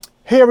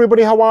Hey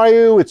everybody, how are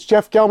you? It's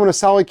Jeff Gelman of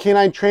Solid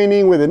Canine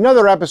Training with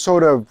another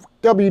episode of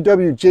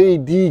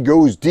WWJD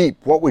Goes Deep.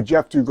 What would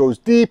Jeff do goes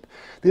deep?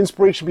 The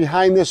inspiration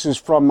behind this is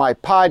from my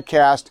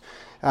podcast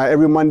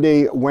every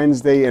Monday,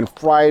 Wednesday, and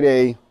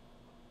Friday.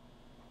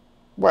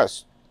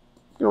 Wes,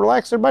 you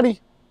relax everybody?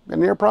 Got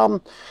an ear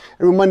problem?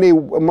 Every Monday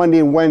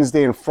and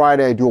Wednesday and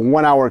Friday, I do a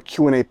 1 hour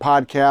Q&A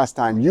podcast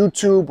on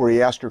YouTube where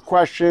you ask your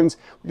questions.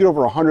 We get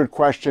over 100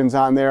 questions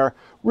on there.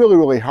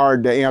 Really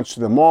hard to answer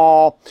them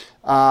all.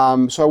 So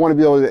I want to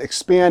be able to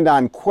expand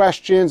on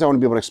questions. I want to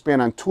be able to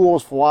expand on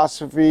tools,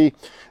 philosophy,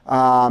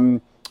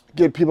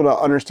 get people to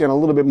understand a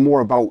little bit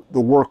more about the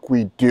work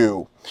we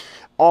do.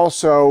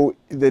 Also,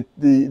 the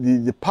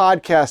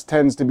podcast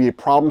tends to be a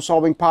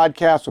problem-solving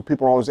podcast, so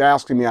people are always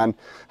asking me on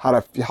how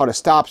to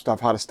stop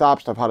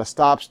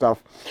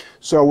stuff.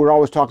 So we're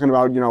always talking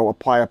about,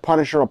 apply a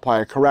punisher,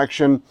 apply a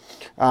correction.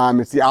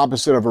 It's the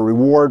opposite of a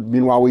reward.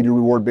 Meanwhile, we do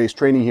reward-based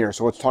training here.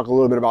 So let's talk a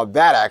little bit about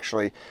that,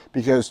 actually,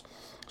 because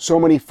so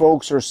many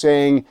folks are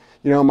saying,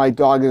 my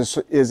dog is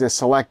a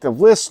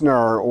selective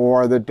listener,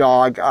 or the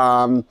dog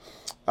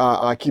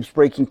keeps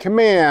breaking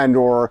command,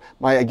 or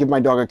I give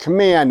my dog a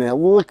command and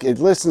it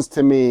listens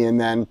to me,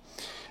 and then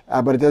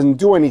but it doesn't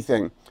do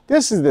anything.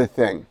 This is the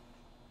thing.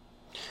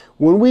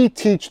 When we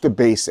teach the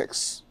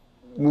basics,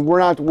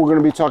 we're going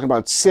to be talking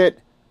about sit,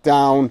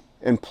 down,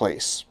 and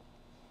place.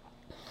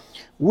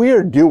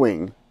 We're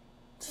doing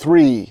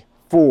 3,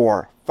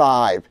 4,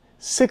 5,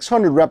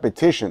 600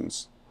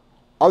 repetitions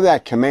of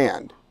that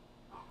command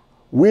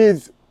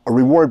with a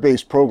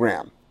reward-based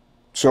program.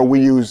 So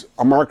we use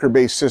a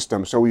marker-based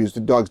system. So we use the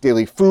dog's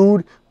daily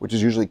food, which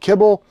is usually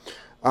kibble,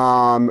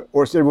 or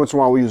every once in a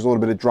while we use a little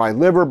bit of dry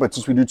liver. But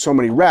since we do so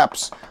many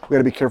reps, we got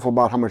to be careful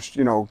about how much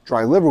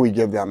dry liver we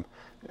give them.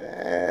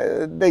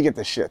 They get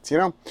the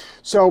shits,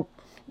 So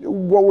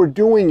what we're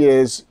doing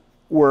is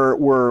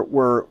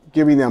we're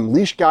giving them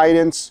leash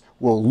guidance.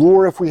 We'll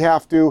lure if we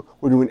have to.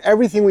 We're doing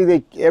everything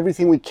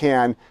we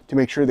can to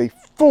make sure they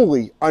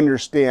fully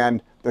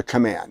understand the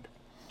command.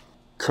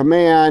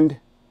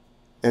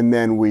 And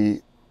then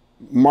we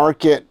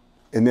mark it,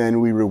 and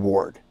then we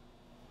reward.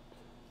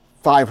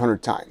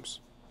 500 times,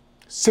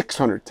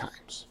 600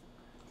 times.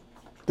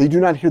 They do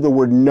not hear the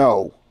word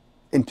no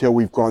until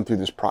we've gone through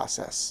this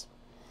process.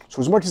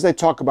 So as much as I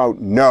talk about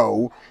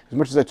no, as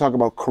much as I talk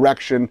about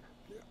correction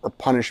or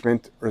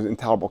punishment or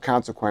intolerable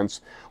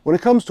consequence, when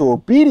it comes to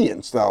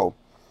obedience, though,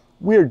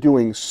 we are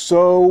doing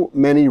so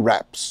many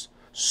reps.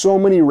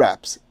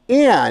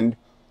 And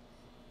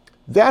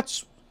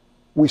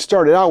we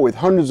started out with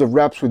hundreds of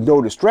reps with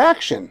no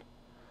distraction.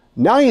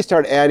 Now you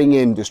start adding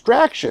in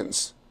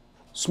distractions,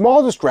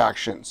 small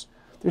distractions.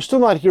 They're still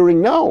not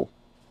hearing no.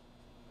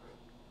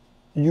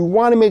 You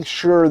want to make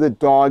sure the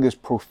dog is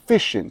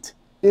proficient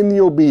in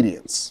the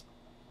obedience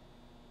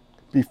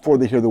before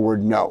they hear the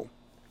word no.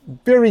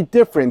 Very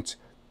different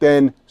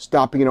than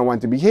stopping an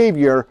unwanted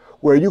behavior,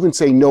 where you can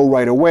say no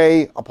right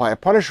away, apply a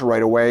punisher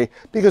right away,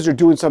 because they're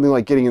doing something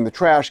like getting in the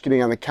trash,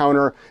 getting on the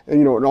counter, and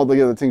and all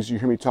the other things you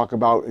hear me talk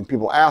about and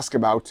people ask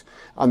about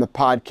on the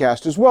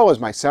podcast, as well as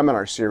my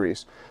seminar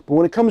series. But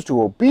when it comes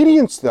to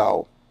obedience,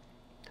 though,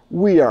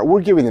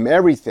 we're giving them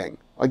everything.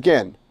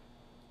 Again,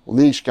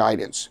 leash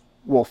guidance,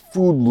 we'll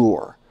food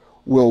lure,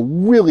 we'll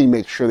really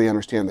make sure they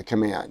understand the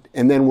command,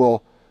 and then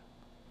we'll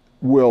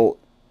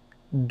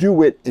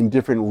do it in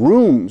different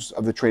rooms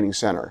of the training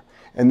center,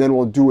 and then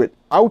we'll do it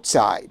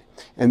outside,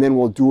 and then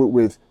we'll do it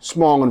with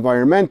small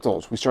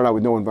environmentals. We start out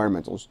with no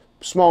environmentals,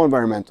 small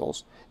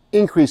environmentals,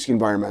 increasing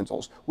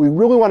environmentals. We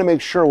really want to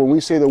make sure when we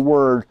say the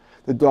word,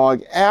 the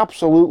dog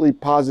absolutely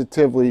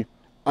positively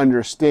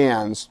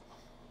understands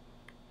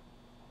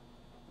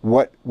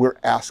what we're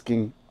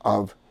asking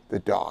of the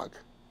dog.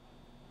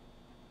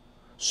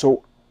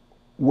 So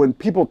when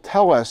people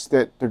tell us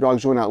that their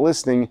dog's really not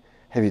listening,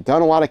 have you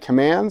done a lot of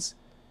commands?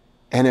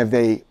 And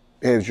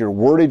has your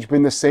wordage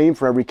been the same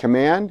for every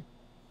command?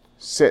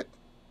 Sit.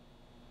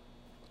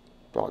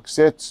 Dog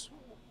sits,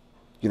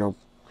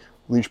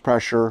 leash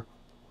pressure,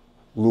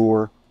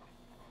 lure,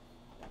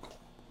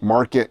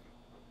 mark it,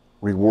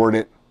 reward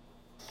it.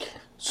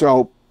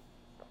 So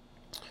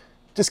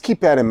just keep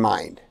that in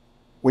mind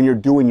when you're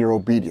doing your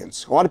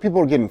obedience. A lot of people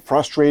are getting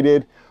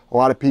frustrated. A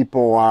lot of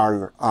people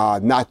are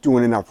not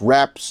doing enough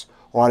reps.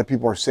 A lot of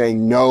people are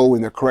saying no,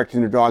 and they're correcting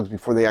their dogs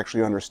before they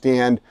actually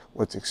understand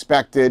what's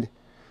expected.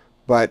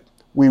 But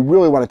we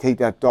really want to take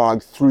that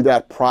dog through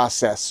that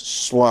process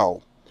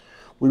slow.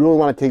 We really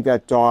want to take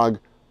that dog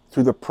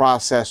through the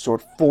process so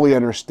it fully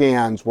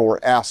understands what we're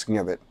asking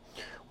of it.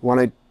 We want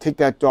to take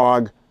that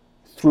dog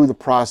through the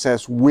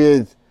process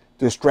with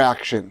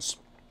distractions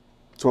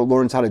so it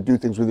learns how to do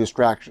things with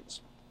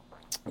distractions.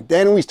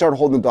 Then we start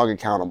holding the dog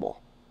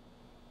accountable.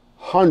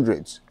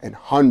 Hundreds and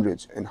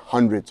hundreds and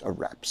hundreds of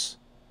reps.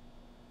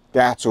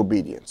 That's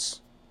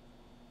obedience.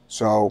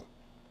 So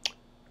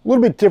a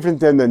little bit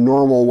different than the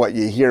normal what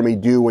you hear me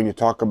do when you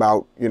talk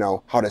about,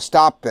 how to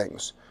stop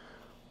things.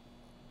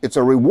 It's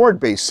a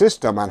reward-based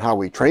system on how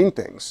we train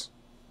things.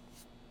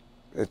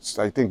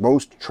 I think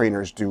most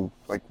trainers do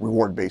like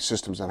reward-based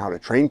systems on how to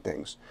train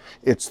things.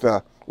 It's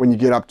the when you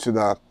get up to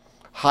the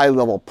high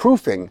level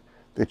proofing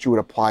that you would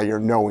apply your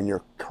no and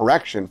your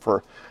correction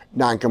for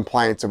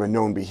non-compliance of a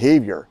known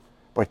behavior.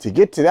 But to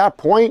get to that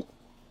point,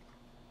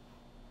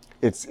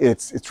 it's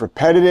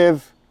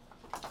repetitive.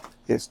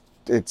 It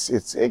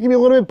can be a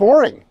little bit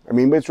boring. I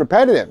mean, but it's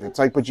repetitive. It's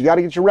like, but you got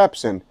to get your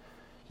reps in.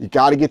 You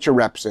got to get your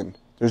reps in.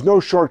 There's no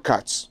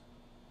shortcuts.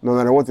 No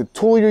matter what the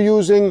tool you're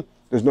using,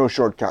 there's no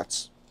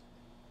shortcuts.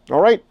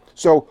 All right?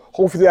 So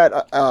hopefully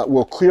that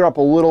will clear up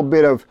a little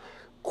bit of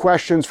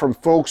questions from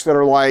folks that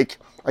are like,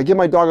 I give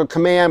my dog a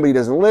command, but he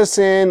doesn't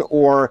listen,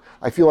 or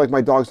I feel like my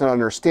dog's not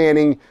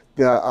understanding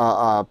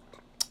what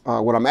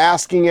I'm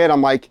asking it.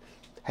 I'm like,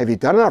 have you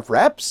done enough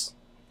reps?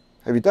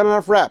 Have you done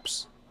enough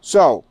reps?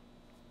 So,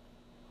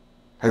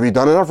 have you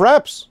done enough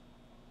reps?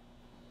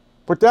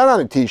 Put that on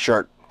a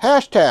t-shirt.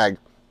 Hashtag,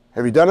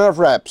 have you done enough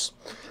reps?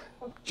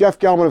 Jeff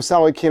Gellman of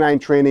Solid Canine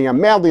Training. I'm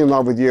madly in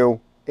love with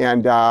you,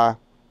 and I'm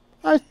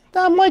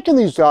liking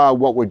these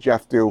What Would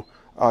Jeff Do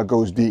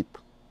goes deep.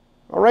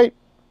 All right?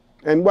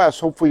 And Wes,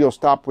 hopefully you'll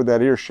stop with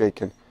that ear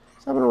shaking.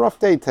 He's having a rough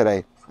day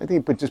today. I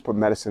think just put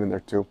medicine in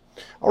there too.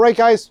 All right,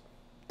 guys,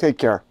 take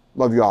care.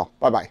 Love you all.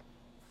 Bye-bye.